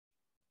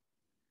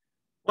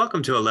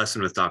Welcome to a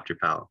lesson with Dr.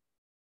 Powell.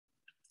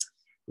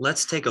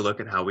 Let's take a look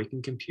at how we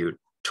can compute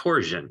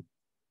torsion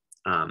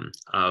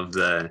of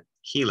the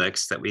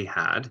helix that we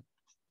had.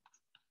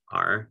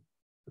 R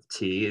of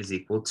t is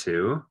equal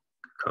to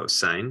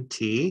cosine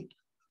t,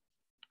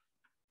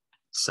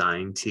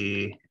 sine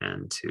t,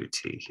 and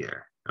 2t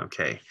here.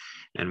 Okay,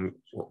 and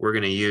we're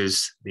going to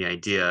use the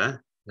idea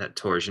that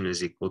torsion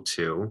is equal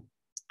to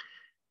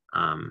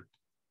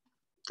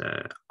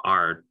the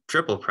r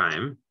triple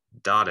prime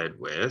dotted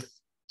with,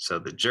 so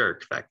the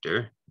jerk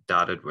vector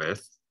dotted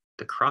with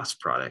the cross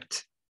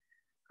product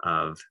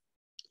of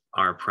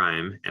r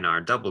prime and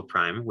r double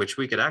prime, which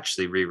we could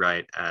actually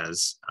rewrite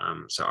as,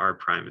 so r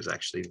prime is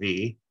actually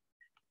v,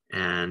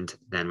 and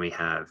then we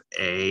have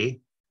a,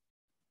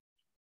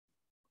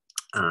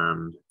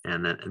 and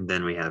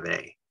then we have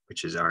a,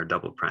 which is r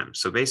double prime.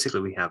 So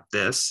basically we have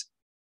this,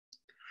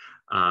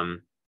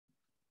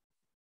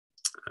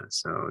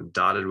 so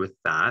dotted with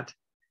that,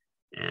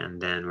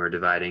 and then we're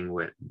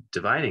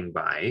dividing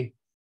by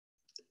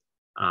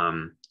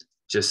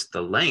just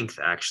the length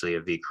actually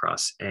of v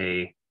cross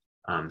a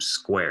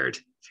squared.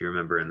 If you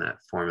remember in that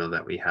formula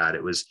that we had,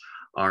 it was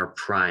r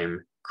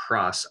prime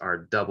cross r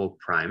double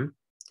prime,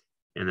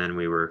 and then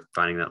we were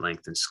finding that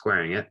length and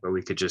squaring it, but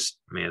we could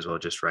may as well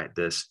just write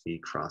this v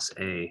cross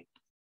a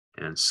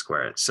and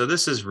square it. So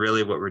this is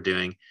really what we're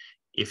doing.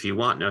 If you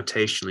want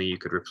notationally, you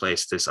could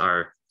replace this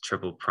r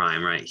triple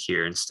prime right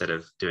here. Instead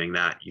of doing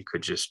that, you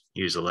could just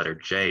use the letter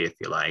j if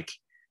you like,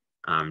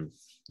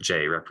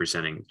 j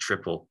representing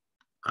triple,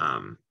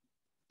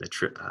 the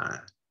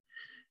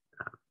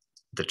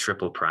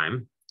triple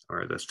prime,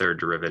 or the third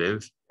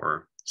derivative,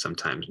 or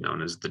sometimes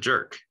known as the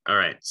jerk. All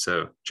right,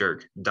 so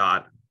jerk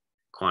dot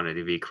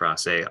quantity v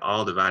cross a,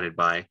 all divided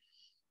by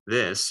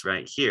this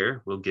right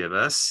here, will give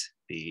us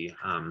the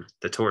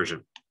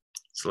torsion.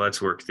 So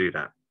let's work through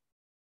that.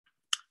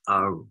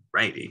 All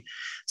righty,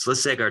 so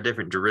let's take our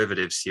different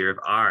derivatives here of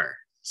r.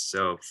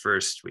 So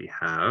first we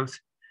have,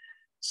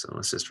 so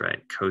let's just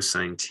write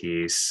cosine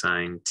t,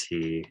 sine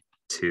t,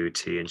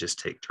 2t, and just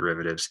take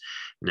derivatives.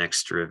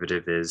 Next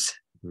derivative is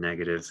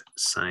negative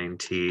sine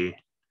t,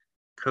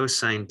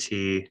 cosine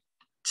t,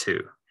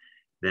 2.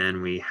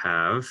 Then we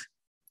have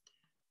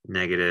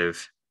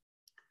negative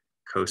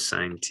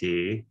cosine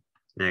t,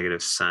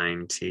 negative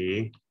sine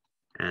t,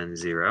 and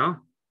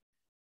 0.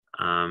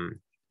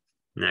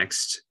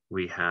 Next,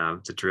 we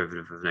have the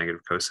derivative of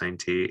negative cosine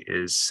t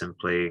is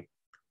simply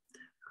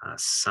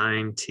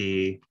sine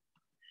t,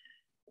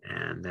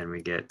 and then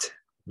we get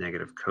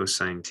negative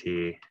cosine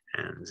t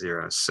and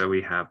 0. So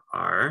we have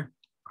r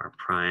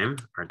prime,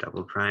 r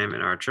double prime,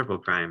 and r triple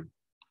prime.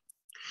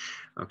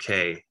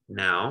 Okay,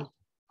 now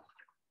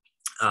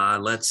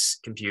let's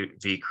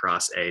compute v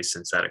cross a,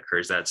 since that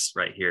occurs. That's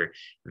right here,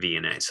 v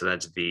and a. So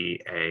that's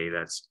v, a,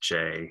 that's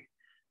j.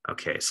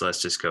 Okay, so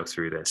let's just go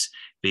through this.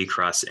 V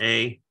cross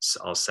a is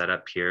all set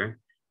up here.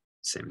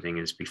 Same thing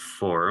as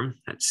before,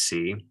 that's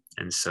c.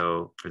 And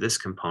so for this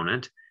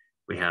component,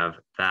 we have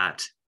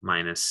that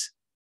minus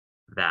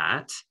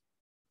that.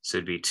 So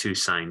it'd be 2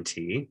 sine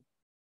t,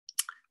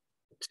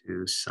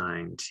 2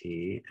 sine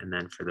t. And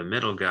then for the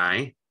middle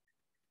guy,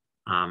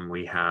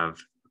 we have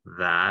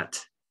that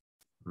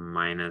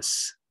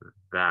minus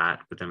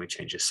that, but then we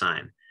change the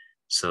sign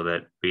so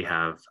that we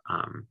have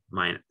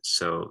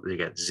so we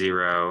get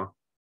 0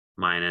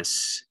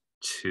 minus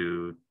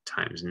 2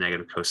 times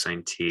negative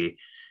cosine t.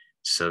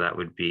 So that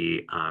would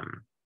be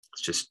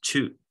just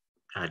 2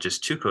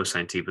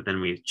 cosine t, but then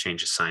we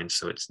change the sign,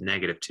 so it's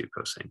negative 2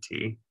 cosine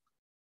t.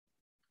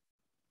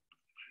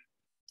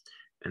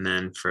 And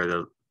then for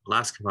the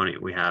last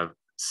component, we have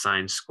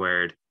sine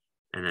squared,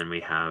 and then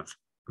we have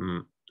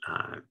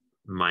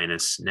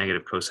minus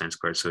negative cosine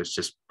squared. So it's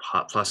just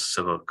plus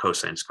of a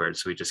cosine squared.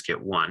 So we just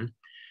get 1.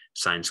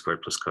 Sine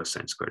squared plus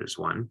cosine squared is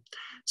 1.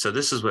 So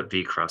this is what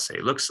v cross a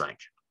looks like.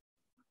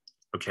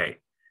 Okay,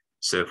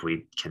 so if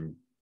we can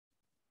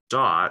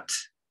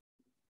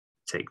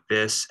take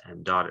this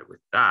and dot it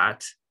with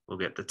that, we'll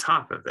get the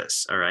top of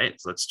this. All right,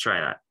 so let's try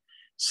that.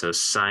 So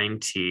sine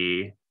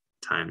t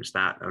times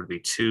that would be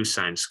 2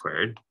 sine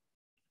squared.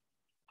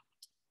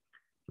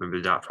 Remember,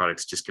 the dot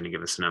product's just going to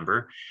give us a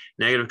number.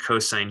 Negative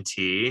cosine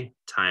t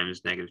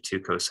times negative 2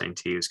 cosine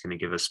t is going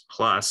to give us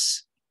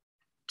plus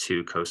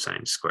 2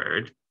 cosine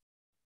squared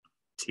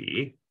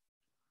t.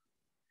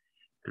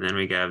 And then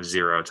we have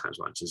 0 times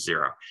 1, which is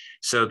 0.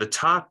 So the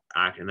top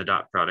in the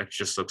dot product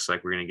just looks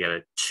like we're going to get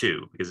a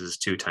 2, because it's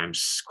 2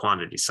 times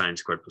quantity sine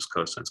squared plus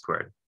cosine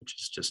squared, which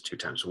is just 2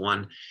 times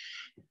 1.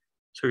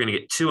 So we're going to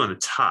get 2 on the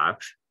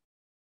top.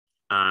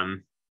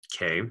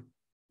 Okay. And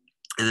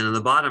then on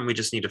the bottom, we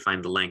just need to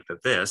find the length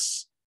of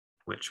this,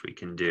 which we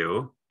can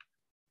do.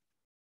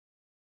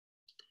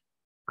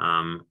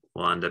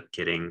 We'll end up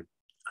getting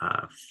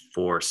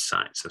 4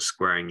 sine, so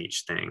squaring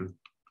each thing,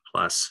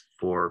 plus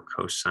 4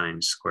 cosine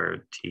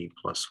squared t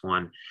plus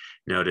 1.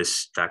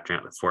 Notice factoring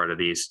out the 4 out of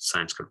these,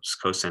 sine squared plus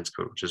cosine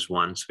squared, which is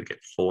 1. So we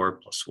get 4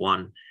 plus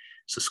 1,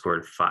 so square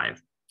root of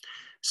 5.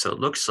 So it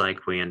looks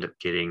like we end up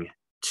getting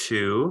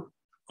 2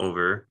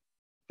 over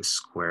the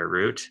square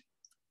root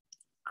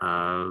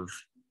of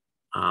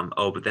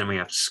Oh, but then we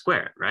have to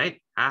square it,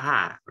 right?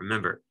 Aha,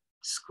 remember,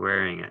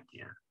 squaring it,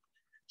 yeah.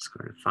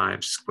 Square root of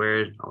 5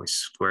 squared, always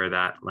square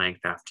that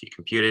length after you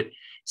compute it.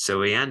 So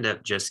we end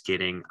up just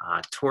getting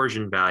a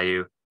torsion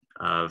value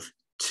of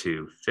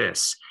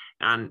 2/5.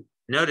 And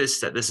notice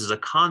that this is a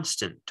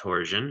constant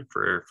torsion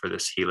for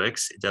this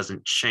helix. It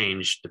doesn't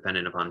change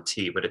dependent upon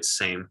t, but it's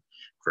same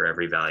for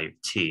every value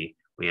of t.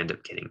 We end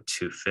up getting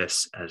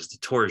 2/5 as the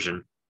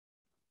torsion.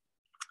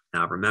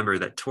 Now remember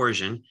that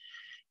torsion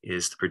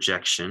is the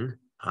projection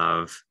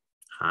of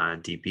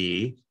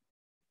dB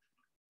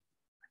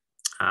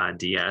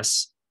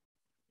ds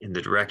in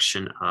the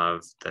direction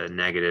of the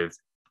negative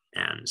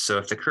n. So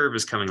if the curve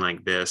is coming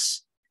like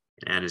this,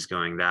 and n is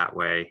going that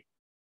way,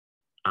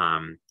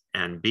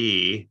 and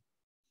b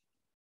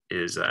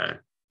is,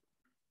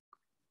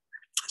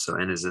 so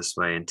n is this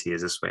way and t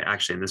is this way.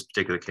 Actually, in this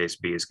particular case,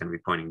 b is going to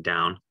be pointing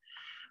down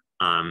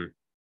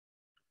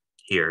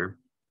here,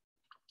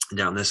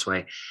 down this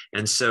way.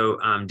 And so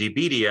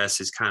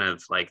dBds is kind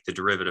of like the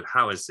derivative.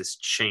 How is this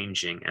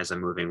changing as I'm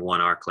moving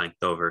one arc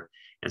length over?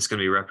 And it's going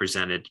to be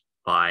represented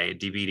by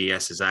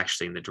dBds is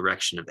actually in the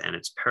direction of n.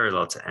 It's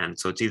parallel to n.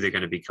 So it's either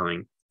going to be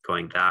going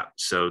that.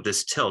 So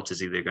this tilt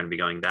is either going to be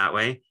going that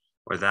way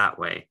or that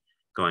way,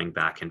 going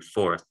back and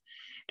forth.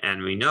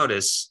 And we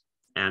notice,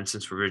 and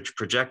since we're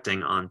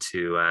projecting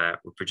onto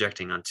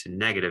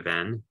negative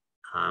n,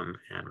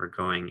 and we're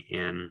going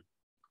in,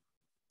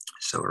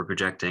 so we're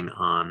projecting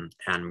on,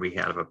 and we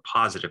have a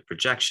positive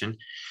projection.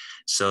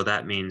 So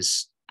that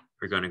means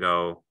we're going to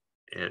go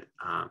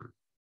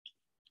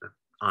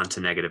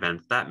onto negative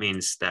n. That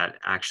means that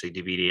actually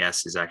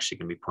dBds is actually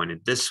going to be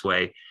pointed this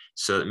way.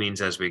 So it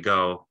means as we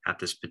go at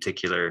this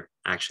particular,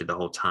 actually the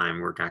whole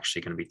time, we're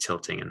actually going to be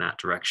tilting in that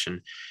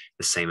direction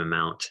the same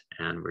amount,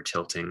 and we're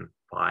tilting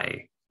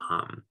by,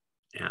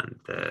 and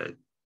the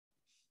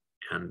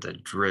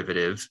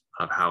derivative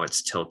of how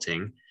it's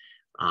tilting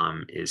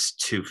is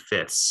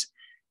 2/5,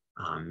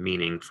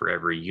 meaning for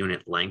every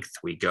unit length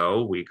we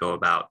go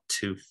about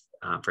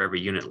for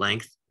every unit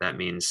length. That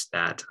means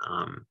that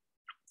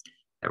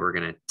that we're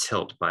going to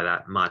tilt by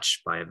that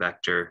much by a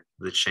vector.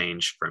 The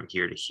change from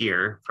here to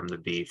here, from the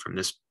b, from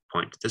this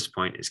point to this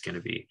point, is going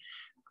to be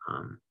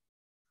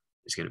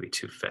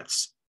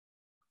 2/5.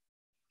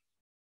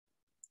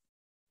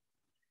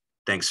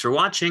 Thanks for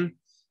watching.